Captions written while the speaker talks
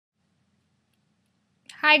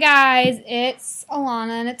Hi guys, it's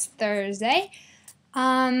Alana and it's Thursday.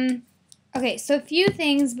 Okay, so a few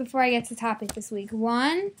things before I get to the topic this week.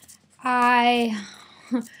 One, I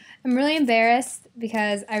am really embarrassed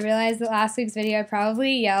because I realized that last week's video I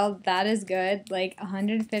probably yelled "that is good" like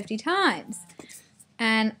 150 times.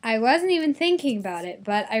 And I wasn't even thinking about it,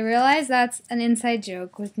 but I realized that's an inside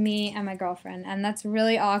joke with me and my girlfriend, and that's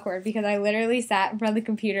really awkward because I literally sat in front of the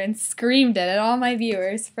computer and screamed it at all my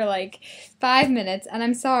viewers for like 5 minutes, and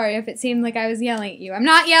I'm sorry if it seemed like I was yelling at you. I'm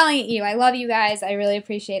not yelling at you. I love you guys. I really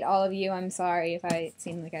appreciate all of you. I'm sorry if it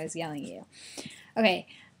seemed like I was yelling at you. Okay,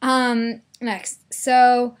 next.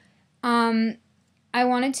 So, I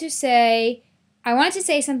wanted to say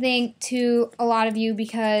something to a lot of you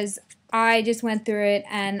because I just went through it,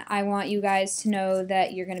 and I want you guys to know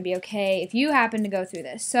that you're going to be okay if you happen to go through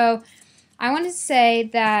this. So I wanted to say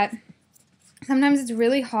that sometimes it's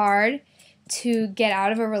really hard to get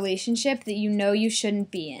out of a relationship that you know you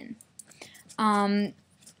shouldn't be in.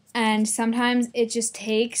 And sometimes it just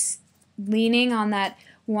takes leaning on that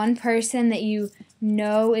one person that you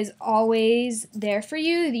know is always there for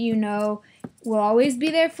you, that you know will always be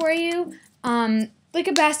there for you, like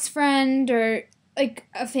a best friend or like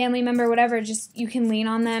a family member, whatever. Just you can lean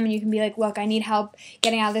on them and you can be like, look, I need help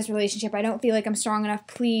getting out of this relationship. I don't feel like I'm strong enough.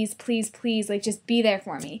 Please, please, please, like just be there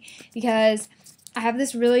for me. Because I have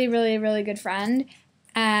this really, really, really good friend,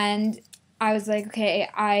 and I was like, okay,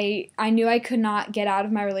 I knew I could not get out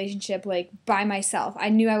of my relationship like by myself. I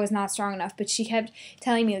knew I was not strong enough, but she kept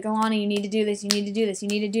telling me, like, Alana, you need to do this, you need to do this, you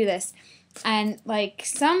need to do this. And like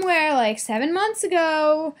somewhere like 7 months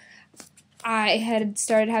ago, I had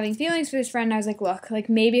started having feelings for this friend, and I was like, look, like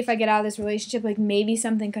maybe if I get out of this relationship, like maybe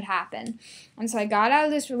something could happen. And so I got out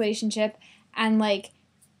of this relationship, and like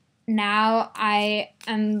now I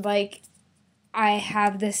am like, I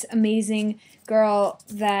have this amazing girl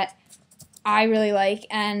that I really like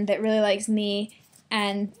and that really likes me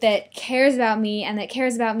and that cares about me and that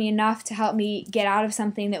cares about me enough to help me get out of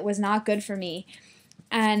something that was not good for me.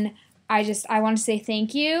 And I want to say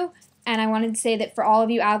thank you. And I wanted to say that for all of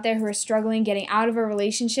you out there who are struggling getting out of a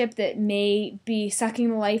relationship that may be sucking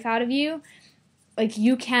the life out of you, like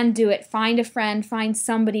you can do it. Find a friend, find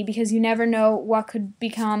somebody, because you never know what could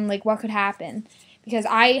become, like what could happen. Because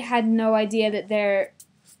I had no idea that there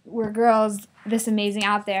were girls this amazing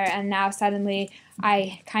out there, and now suddenly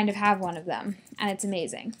I kind of have one of them, and it's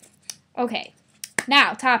amazing. Okay,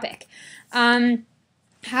 now topic.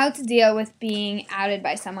 How to deal with being outed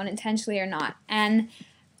by someone intentionally or not. And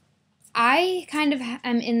I kind of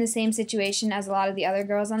am in the same situation as a lot of the other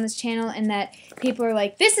girls on this channel, in that people are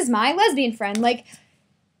like, this is my lesbian friend. Like,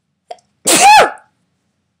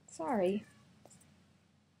 sorry.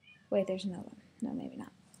 Wait, there's another one. No, maybe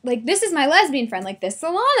not. Like, this is my lesbian friend. Like, this is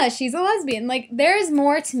Alana. She's a lesbian. Like, there's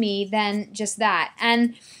more to me than just that.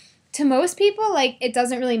 And to most people, like, it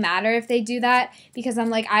doesn't really matter if they do that, because I'm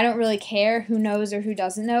like, I don't really care who knows or who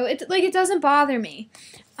doesn't know. It doesn't bother me.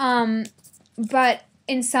 But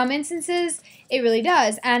in some instances, it really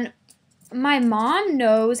does. And my mom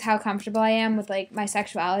knows how comfortable I am with, like, my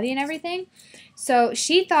sexuality and everything. So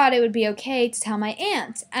she thought it would be okay to tell my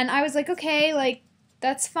aunt. And I was like, okay, like,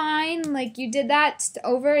 that's fine. Like, you did that. It's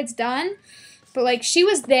over. It's done. But, like, she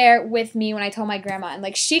was there with me when I told my grandma. And,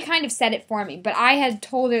 like, she kind of said it for me. But I had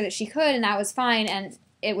told her that she could, and that was fine, and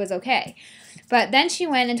it was okay. But then she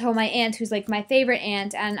went and told my aunt, who's, like, my favorite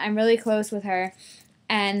aunt, and I'm really close with her.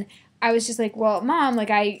 And I was just like, well, Mom, like,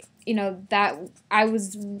 I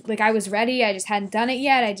was ready. I just hadn't done it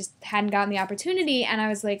yet. I just hadn't gotten the opportunity. And I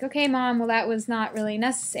was like, okay, Mom, well, that was not really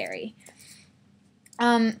necessary.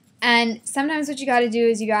 And sometimes what you got to do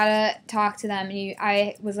is you got to talk to them. And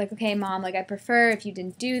I was like, okay, Mom, like, I prefer if you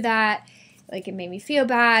didn't do that. Like, it made me feel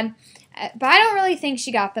bad. But I don't really think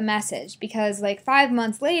she got the message, because, like, 5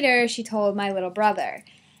 months later, she told my little brother.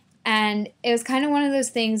 And it was kind of one of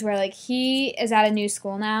those things where, like, he is at a new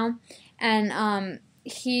school now, and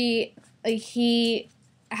he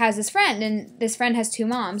has this friend, and this friend has 2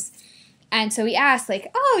 moms. And so he asked,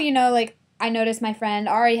 like, oh, like, I noticed my friend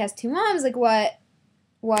Ari has 2 moms. Like, what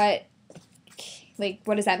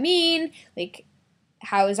does that mean? Like,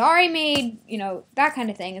 how is Ari made? That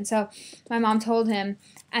kind of thing. And so my mom told him,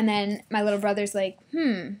 and then my little brother's like,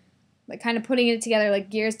 like, kind of putting it together,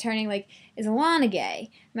 like, gears turning, like, is Alana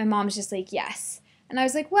gay? My mom's just like, yes. And I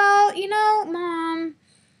was like, well, Mom,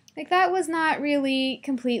 like, that was not really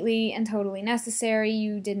completely and totally necessary.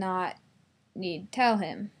 You did not need to tell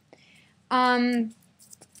him.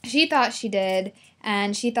 She thought she did,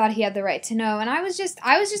 and she thought he had the right to know. And I was just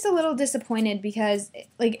a little disappointed, because,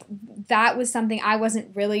 like, that was something I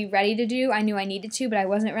wasn't really ready to do. I knew I needed to, but I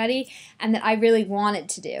wasn't ready, and that I really wanted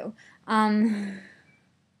to do.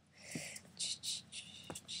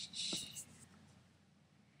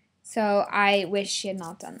 So I wish she had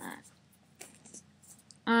not done that.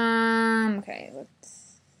 Okay,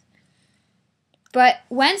 but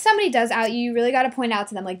when somebody does out you, you really got to point out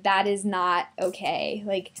to them, like, that is not okay.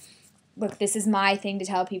 Like, look, this is my thing to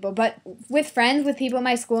tell people. But with friends, with people in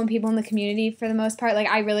my school and people in the community, for the most part, like,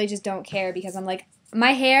 I really just don't care because I'm like,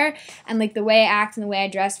 my hair and, like, the way I act and the way I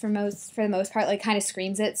dress for the most part, like, kind of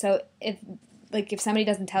screams it. So if somebody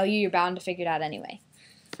doesn't tell you, you're bound to figure it out anyway.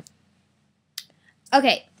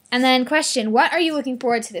 Okay. And then question, what are you looking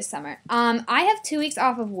forward to this summer? I have 2 weeks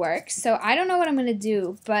off of work, so I don't know what I'm going to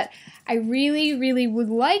do, but I really, really would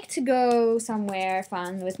like to go somewhere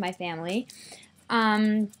fun with my family.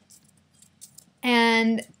 And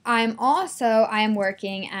I am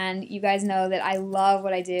working, and you guys know that I love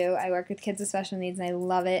what I do. I work with kids with special needs, and I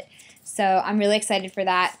love it. So I'm really excited for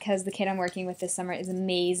that because the kid I'm working with this summer is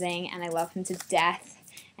amazing, and I love him to death,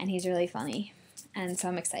 and he's really funny. And so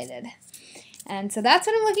I'm excited. And so that's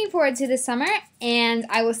what I'm looking forward to this summer, and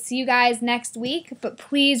I will see you guys next week. But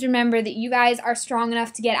please remember that you guys are strong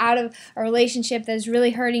enough to get out of a relationship that is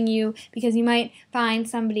really hurting you because you might find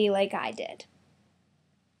somebody like I did.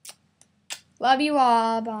 Love you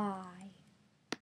all. Bye.